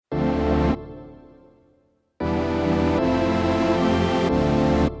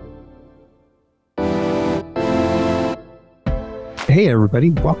Hey,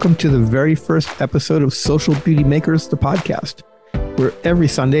 everybody. Welcome to the very first episode of Social Beauty Makers, the podcast, where every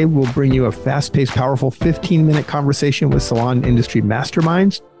Sunday we'll bring you a fast-paced, powerful 15-minute conversation with salon industry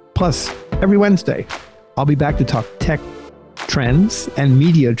masterminds. Plus, every Wednesday, I'll be back to talk tech trends and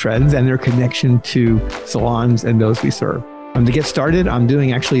media trends and their connection to salons and those we serve. To get started, I'm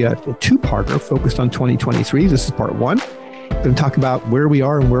doing actually a two-parter focused on 2023. This is part one. I'm going to talk about where we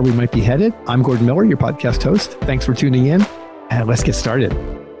are and where we might be headed. I'm Gordon Miller, your podcast host. Thanks for tuning in. And let's get started.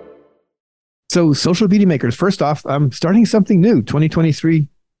 So, Social Beauty Makers, first off, I'm starting something new. 2023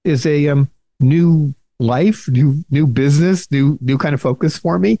 is a new life, new business, new kind of focus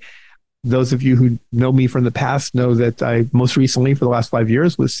for me. Those of you who know me from the past know that I most recently, for the last 5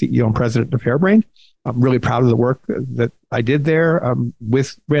 years, was CEO and president of Hairbrain. I'm really proud of the work that I did there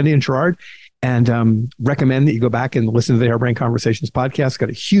with Randy and Gerard, and recommend that you go back and listen to the Hairbrain Conversations podcast. Got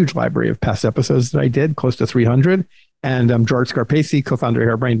a huge library of past episodes that I did, close to 300. And Gerard Scarpese, co-founder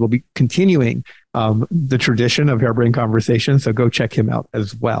of Hairbrain, will be continuing the tradition of Hairbrain Conversations. So go check him out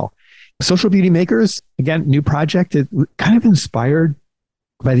as well. Social Beauty Makers, again, new project. It kind of inspired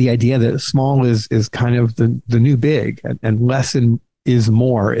by the idea that small is kind of the new big, and less is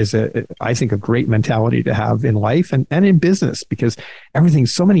more is I think a great mentality to have in life and in business, because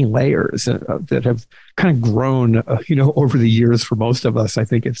everything's so many layers that have kind of grown, over the years for most of us. I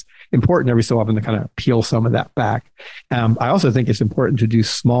think it's important every so often to kind of peel some of that back. I also think it's important to do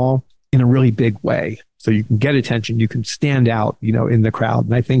small in a really big way, so you can get attention, you can stand out, in the crowd.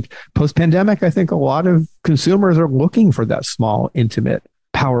 And I think post-pandemic, I think a lot of consumers are looking for that small, intimate,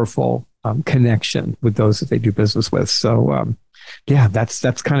 powerful connection with those that they do business with. So,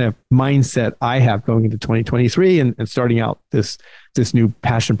 that's kind of mindset I have going into 2023 and starting out this new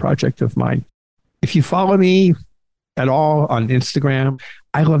passion project of mine. If you follow me at all on Instagram,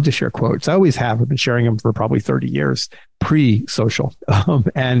 I love to share quotes. I always have. I've been sharing them for probably 30 years, pre-social.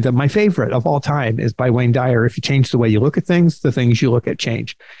 And my favorite of all time is by Wayne Dyer. If you change the way you look at things, the things you look at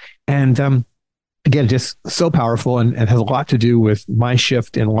change. And again, just so powerful and has a lot to do with my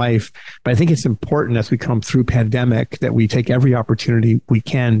shift in life. But I think it's important as we come through pandemic that we take every opportunity we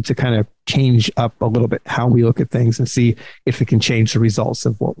can to kind of change up a little bit how we look at things and see if it can change the results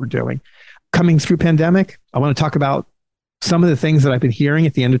of what we're doing. Coming through pandemic, I want to talk about some of the things that I've been hearing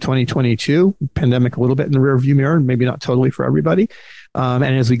at the end of 2022, pandemic a little bit in the rearview mirror, and maybe not totally for everybody. And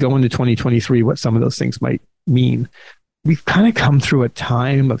as we go into 2023, what some of those things might mean. We've kind of come through a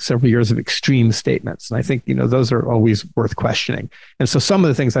time of several years of extreme statements. And I think, those are always worth questioning. And so some of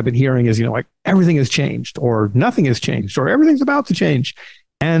the things I've been hearing is, like everything has changed, or nothing has changed, or everything's about to change.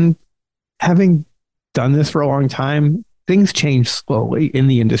 And having done this for a long time, things change slowly in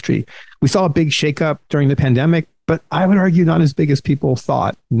the industry. We saw a big shakeup during the pandemic, but I would argue not as big as people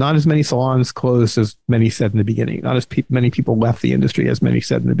thought. Not as many salons closed as many said in the beginning. Not as many people left the industry as many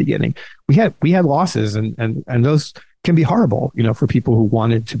said in the beginning. We had losses, and those can be horrible, for people who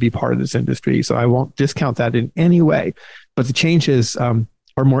wanted to be part of this industry. So I won't discount that in any way, but the changes are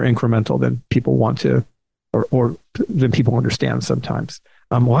more incremental than people want to, or than people understand sometimes.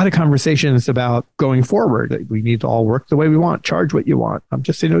 A lot of conversations about going forward. We need to all work the way we want, charge what you want.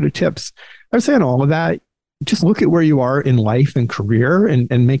 Just say no to tips. I would say on all of that, just look at where you are in life and career and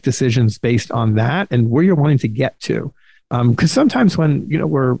make decisions based on that and where you're wanting to get to. Because sometimes when,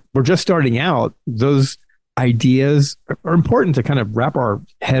 we're just starting out, those ideas are important to kind of wrap our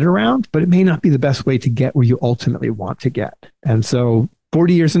head around, but it may not be the best way to get where you ultimately want to get. And so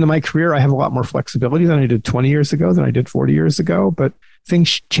 40 years into my career, I have a lot more flexibility than I did 20 years ago, than I did 40 years ago, but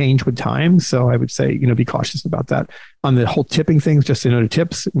things change with time. So I would say, be cautious about that. On the whole tipping things, just to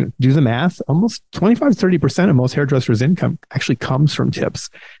tips, do the math. Almost 25-30% of most hairdressers' income actually comes from tips.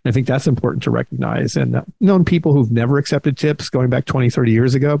 And I think that's important to recognize. And known people who've never accepted tips going back 20, 30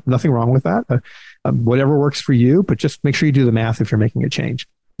 years ago, nothing wrong with that. Whatever works for you, but just make sure you do the math if you're making a change.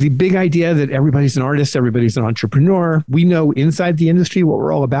 The big idea that everybody's an artist, everybody's an entrepreneur. We know inside the industry what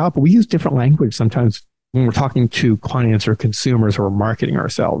we're all about, but we use different language sometimes when we're talking to clients or consumers or marketing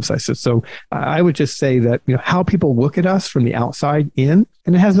ourselves. I would just say that, how people look at us from the outside in,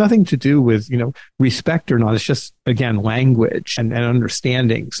 and it has nothing to do with, respect or not. It's just, again, language and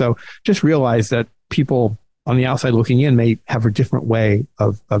understanding. So just realize that people on the outside looking in may have a different way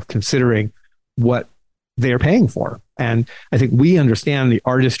of considering what they are paying for. And I think we understand the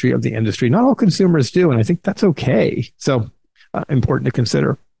artistry of the industry. Not all consumers do. And I think that's okay. So important to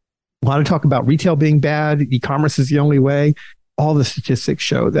consider. A lot of talk about retail being bad. E-commerce is the only way. All the statistics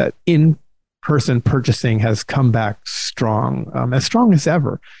show that in in-person purchasing has come back strong as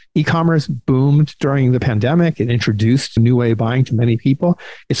ever. E-commerce boomed during the pandemic. It introduced a new way of buying to many people.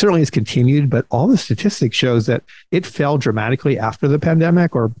 It certainly has continued, but all the statistics shows that it fell dramatically after the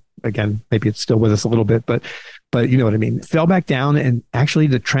pandemic, or again, maybe it's still with us a little bit, but you know what I mean. It fell back down, and actually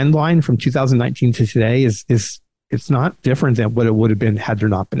the trend line from 2019 to today is it's not different than what it would have been had there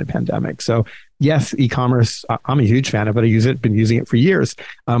not been a pandemic. So yes, e-commerce, I'm a huge fan of it. I use it, been using it for years.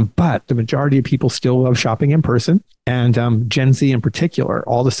 But the majority of people still love shopping in person. And Gen Z in particular,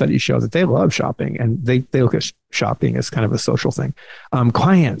 all the studies show that they love shopping, and they look at shopping as kind of a social thing.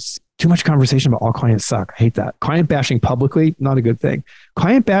 Clients, too much conversation about all clients suck. I hate that. Client bashing publicly, not a good thing.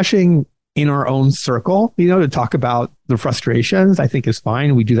 Client bashing in our own circle, to talk about the frustrations, I think is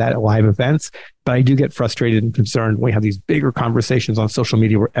fine. We do that at live events, but I do get frustrated and concerned when we have these bigger conversations on social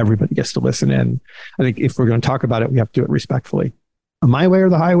media where everybody gets to listen in. I think if we're going to talk about it, we have to do it respectfully. My way or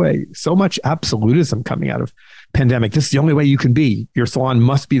the highway, so much absolutism coming out of pandemic. This is the only way you can be. Your salon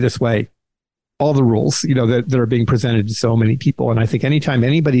must be this way. All the rules, that are being presented to so many people. And I think anytime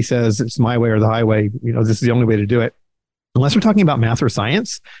anybody says it's my way or the highway, this is the only way to do it. Unless we're talking about math or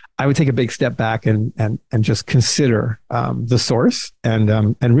science, I would take a big step back and just consider the source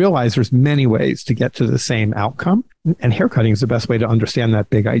and realize there's many ways to get to the same outcome. And haircutting is the best way to understand that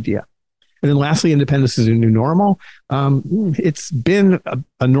big idea. And then lastly, independence is a new normal. It's been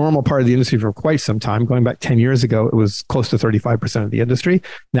a normal part of the industry for quite some time. Going back 10 years ago, it was close to 35% of the industry.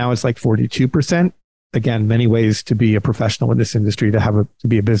 Now it's like 42%. Again, many ways to be a professional in this industry, to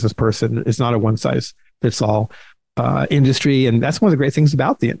be a business person. It's not a one size fits all industry. And that's one of the great things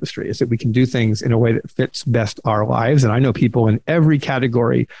about the industry, is that we can do things in a way that fits best our lives. And I know people in every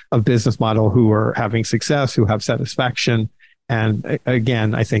category of business model who are having success, who have satisfaction. And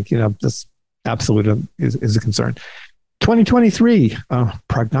again, I think, this absolute is a concern. 2023,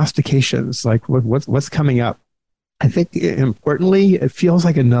 prognostications, like what's coming up. I think importantly, it feels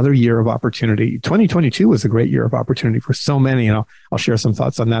like another year of opportunity. 2022 was a great year of opportunity for so many, and I'll share some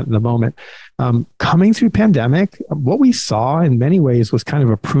thoughts on that in a moment. Coming through pandemic, what we saw in many ways was kind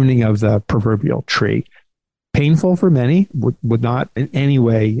of a pruning of the proverbial tree. Painful for many, would not in any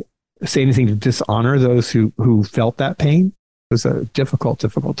way say anything to dishonor those who felt that pain. It was a difficult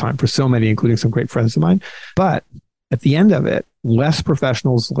time for so many, including some great friends of mine. But at the end of it, less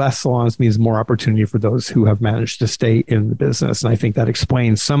professionals, less salons means more opportunity for those who have managed to stay in the business. And I think that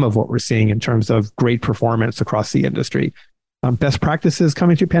explains some of what we're seeing in terms of great performance across the industry. Best practices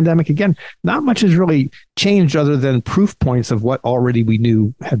coming through pandemic. Again, not much has really changed other than proof points of what already we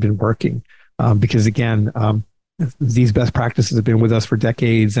knew had been working. Because again, these best practices have been with us for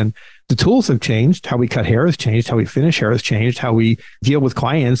decades, and the tools have changed. How we cut hair has changed. How we finish hair has changed. How we deal with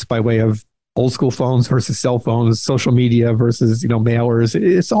clients by way of old school phones versus cell phones, social media versus, mailers.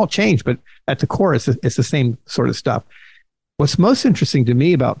 It's all changed, but at the core, it's the same sort of stuff. What's most interesting to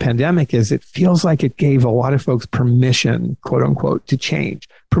me about pandemic is it feels like it gave a lot of folks permission, quote unquote, to change,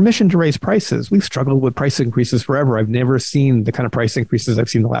 permission to raise prices. We've struggled with price increases forever. I've never seen the kind of price increases I've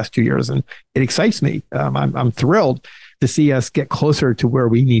seen the last 2 years, and it excites me. I'm thrilled to see us get closer to where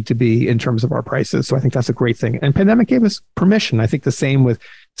we need to be in terms of our prices. So I think that's a great thing. And pandemic gave us permission. I think the same with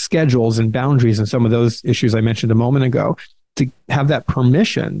schedules and boundaries and some of those issues I mentioned a moment ago, to have that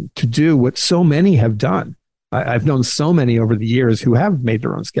permission to do what so many have done. I've known so many over the years who have made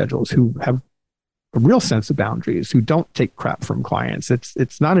their own schedules, who have a real sense of boundaries, who don't take crap from clients.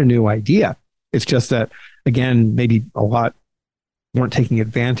 It's not a new idea. It's just that, again, maybe a lot weren't taking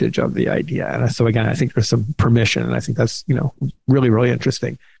advantage of the idea. And so again, I think there's some permission, and I think that's, really, really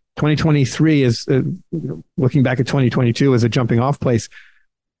interesting. 2023 is, looking back at 2022 as a jumping off place,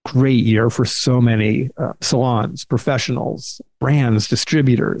 great year for so many salons, professionals, brands,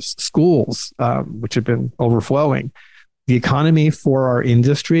 distributors, schools, which have been overflowing. The economy for our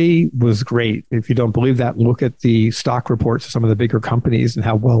industry was great. If you don't believe that, look at the stock reports of some of the bigger companies and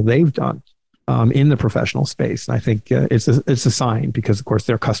how well they've done in the professional space. And I think it's a sign, because of course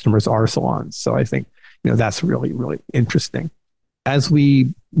their customers are salons. So I think that's really, really interesting. As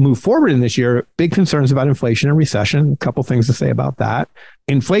we move forward in this year, big concerns about inflation and recession. A couple things to say about that.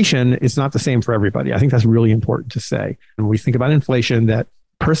 Inflation is not the same for everybody. I think that's really important to say. When we think about inflation, that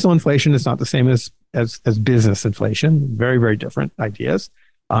personal inflation is not the same as business inflation. Very, very different ideas.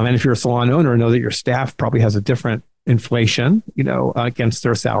 And if you're a salon owner, know that your staff probably has a different inflation, against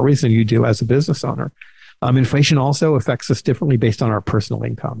their salaries than you do as a business owner. Inflation also affects us differently based on our personal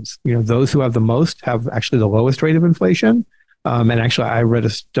incomes. Those who have the most have actually the lowest rate of inflation. And actually, I read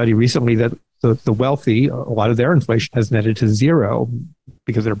a study recently that the wealthy, a lot of their inflation has netted to zero,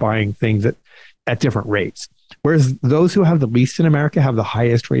 because they're buying things that at different rates. Whereas those who have the least in America have the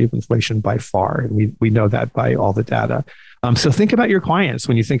highest rate of inflation by far. And we know that by all the data. So think about your clients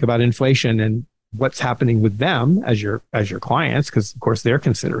when you think about inflation and what's happening with them as your clients, because of course they're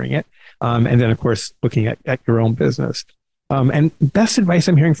considering it. And then of course, looking at your own business. And best advice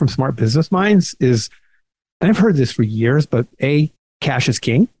I'm hearing from smart business minds is, and I've heard this for years, but cash is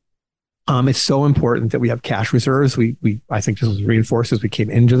king. It's so important that we have cash reserves. I think this was reinforced as we came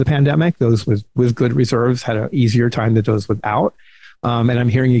into the pandemic. Those with good reserves had an easier time than those without. And I'm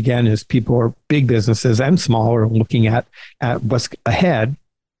hearing again as people are big businesses and small are looking at what's ahead,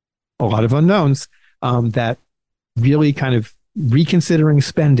 a lot of unknowns, that really kind of reconsidering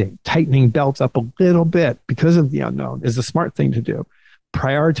spending, tightening belts up a little bit because of the unknown is a smart thing to do.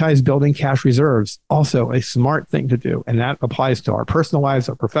 Prioritize building cash reserves, also a smart thing to do. And that applies to our personal lives,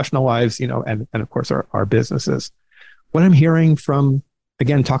 our professional lives, and of course our businesses. What I'm hearing from,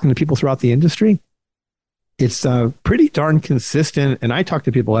 again, talking to people throughout the industry, it's pretty darn consistent. And I talk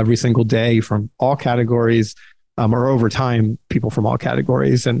to people every single day from all categories, or over time, people from all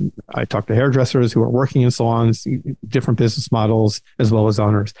categories. And I talk to hairdressers who are working in salons, different business models, as well as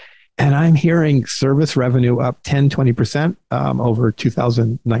owners. And I'm hearing service revenue up 10, 20% over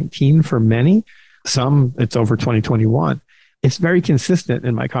 2019 for many. Some, it's over 2021. It's very consistent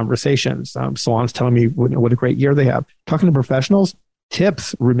in my conversations. Salons telling me what a great year they have. Talking to professionals,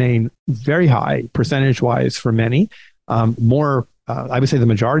 tips remain very high percentage-wise for many. I would say the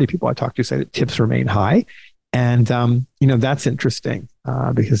majority of people I talk to say that tips remain high. And, that's interesting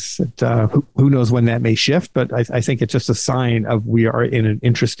because who knows when that may shift, but I think it's just a sign of we are in an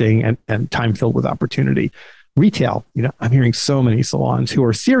interesting and time filled with opportunity. Retail, I'm hearing so many salons who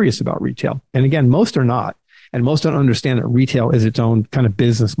are serious about retail. And again, most are not. And most don't understand that retail is its own kind of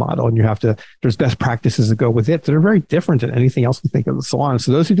business model. And there's best practices that go with it that are very different than anything else we think of the salon.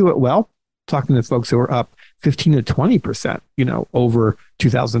 So those who do it well, talking to folks who are up 15 to 20%, over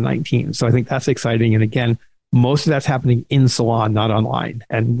 2019. So I think that's exciting. And again, most of that's happening in salon, not online.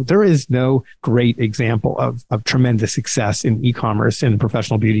 And there is no great example of tremendous success in e-commerce in the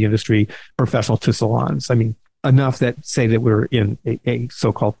professional beauty industry, professional to salons. I mean, enough that say that we're in a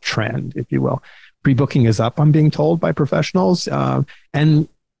so-called trend, if you will. Pre-booking is up, I'm being told by professionals. And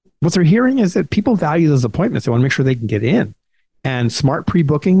what they're hearing is that people value those appointments. They want to make sure they can get in. And smart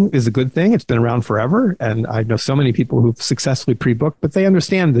pre-booking is a good thing. It's been around forever. And I know so many people who've successfully pre-booked, but they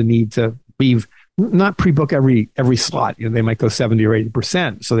understand the need to not pre-book every slot. They might go 70 or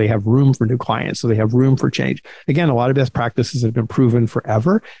 80%. So they have room for new clients. So they have room for change. Again, a lot of best practices have been proven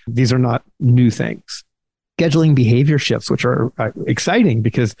forever. These are not new things. Scheduling behavior shifts, which are exciting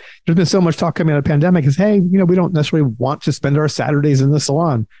because there's been so much talk coming out of the pandemic is, hey, we don't necessarily want to spend our Saturdays in the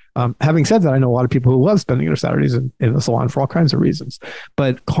salon. Having said that, I know a lot of people who love spending their Saturdays in the salon for all kinds of reasons.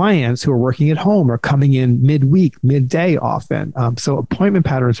 But clients who are working at home are coming in midweek, midday often. So appointment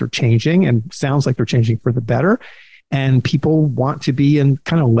patterns are changing and sounds like they're changing for the better. And people want to be in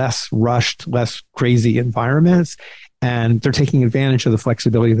kind of less rushed, less crazy environments. And they're taking advantage of the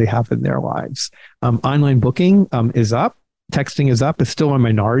flexibility they have in their lives. Online booking is up. Texting is up. It's still a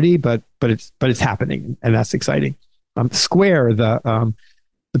minority, but it's happening, and that's exciting. Square, the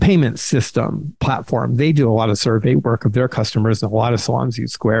payment system platform, they do a lot of survey work of their customers, and a lot of salons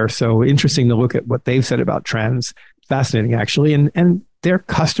use Square. So interesting to look at what they've said about trends. Fascinating, actually. And their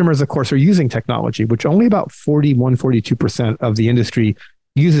customers, of course, are using technology, which only about 42% of the industry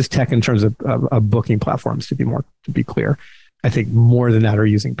uses tech in terms of booking platforms, to be clear. I think more than that are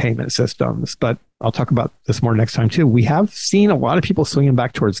using payment systems, but I'll talk about this more next time too. We have seen a lot of people swinging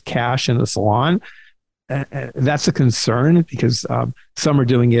back towards cash in the salon. That's a concern because some are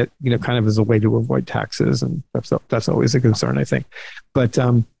doing it, kind of as a way to avoid taxes, and that's always a concern, I think. But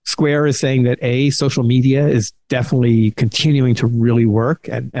Square is saying that social media is definitely continuing to really work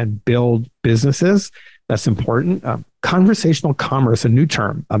and build businesses. That's important. Conversational commerce, a new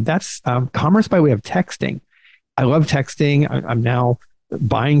term. That's commerce by way of texting. I love texting. I'm now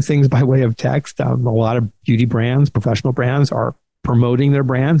buying things by way of text. A lot of beauty brands, professional brands are promoting their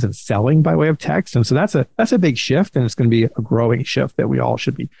brands and selling by way of text. And so that's a big shift, and it's going to be a growing shift that we all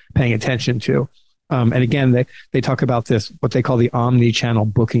should be paying attention to. And again, they talk about this, what they call the omni-channel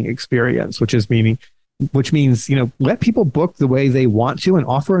booking experience, which means, let people book the way they want to and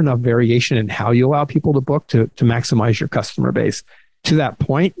offer enough variation in how you allow people to book to maximize your customer base. To that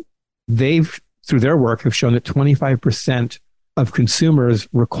point, they've, through their work, have shown that 25% of consumers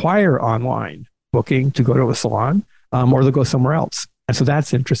require online booking to go to a salon, or they'll go somewhere else. And so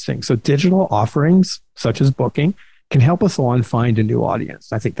that's interesting. So digital offerings, such as booking, can help a salon find a new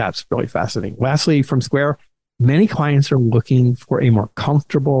audience. I think that's really fascinating. Lastly, from Square, many clients are looking for a more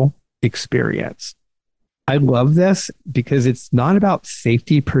comfortable, experience. I love this because it's not about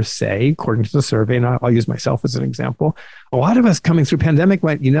safety per se, according to the survey. And I'll use myself as an example. A lot of us coming through pandemic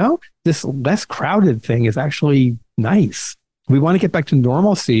went, this less crowded thing is actually nice. We want to get back to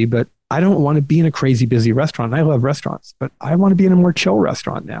normalcy, but I don't want to be in a crazy busy restaurant. I love restaurants, but I want to be in a more chill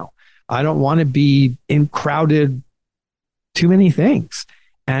restaurant now. I don't want to be in crowded, too many things.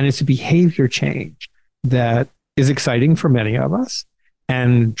 And it's a behavior change that is exciting for many of us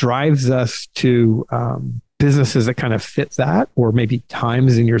and drives us to businesses that kind of fit that, or maybe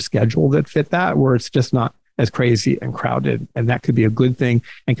times in your schedule that fit that, where it's just not as crazy and crowded. And that could be a good thing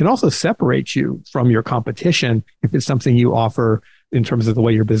and can also separate you from your competition if it's something you offer in terms of the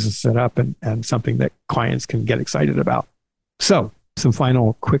way your business is set up and something that clients can get excited about. So some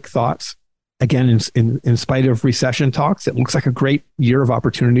final quick thoughts. Again, in spite of recession talks, it looks like a great year of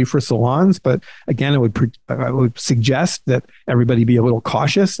opportunity for salons. But again, I would suggest that everybody be a little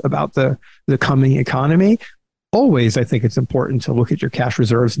cautious about the coming economy. Always, I think it's important to look at your cash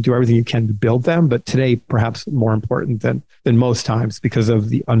reserves and do everything you can to build them. But today, perhaps more important than most times because of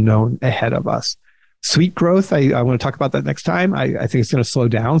the unknown ahead of us. Suite growth, I want to talk about that next time. I think it's going to slow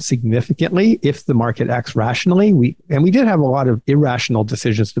down significantly if the market acts rationally. We did have a lot of irrational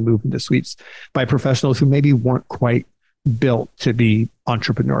decisions to move into suites by professionals who maybe weren't quite built to be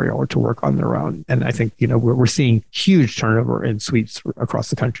entrepreneurial or to work on their own. And I think, we're seeing huge turnover in suites across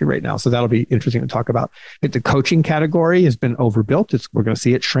the country right now. So that'll be interesting to talk about. The coaching category has been overbuilt. We're going to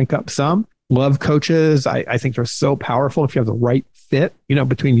see it shrink up some. Love coaches. I think they're so powerful if you have the right fit,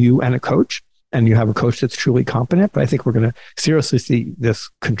 between you and a coach. And you have a coach that's truly competent, but I think we're going to seriously see this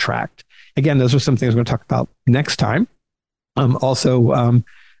contract. Again, those are some things we're going to talk about next time. Again,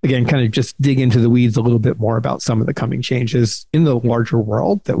 kind of just dig into the weeds a little bit more about some of the coming changes in the larger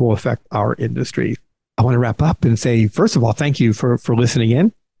world that will affect our industry. I want to wrap up and say, first of all, thank you for listening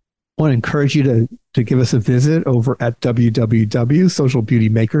in. I want to encourage you to give us a visit over at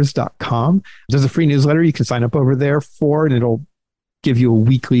www.socialbeautymakers.com. There's a free newsletter you can sign up over there for, and it'll give you a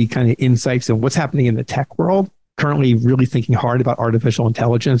weekly kind of insights on what's happening in the tech world. Currently really thinking hard about artificial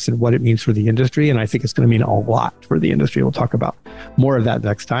intelligence and what it means for the industry. And I think it's going to mean a lot for the industry. We'll talk about more of that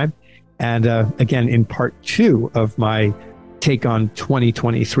next time. And again, in part 2 of my take on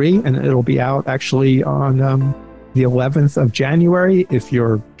 2023, and it'll be out actually on the 11th of January. If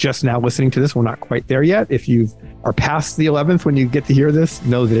you're just now listening to this, we're not quite there yet. If you are past the 11th when you get to hear this,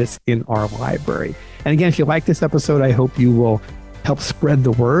 know that it's in our library. And again, if you like this episode, I hope you will help spread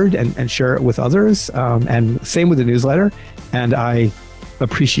the word and share it with others. And same with the newsletter. And I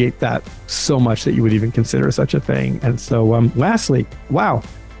appreciate that so much that you would even consider such a thing. And so lastly, wow,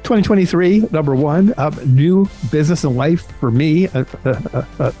 2023, number one, new business and life for me,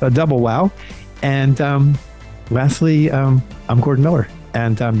 a double wow. And lastly, I'm Gordon Miller.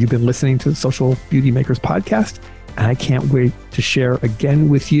 And you've been listening to the Social Beauty Makers podcast. And I can't wait to share again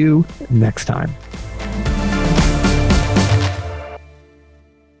with you next time.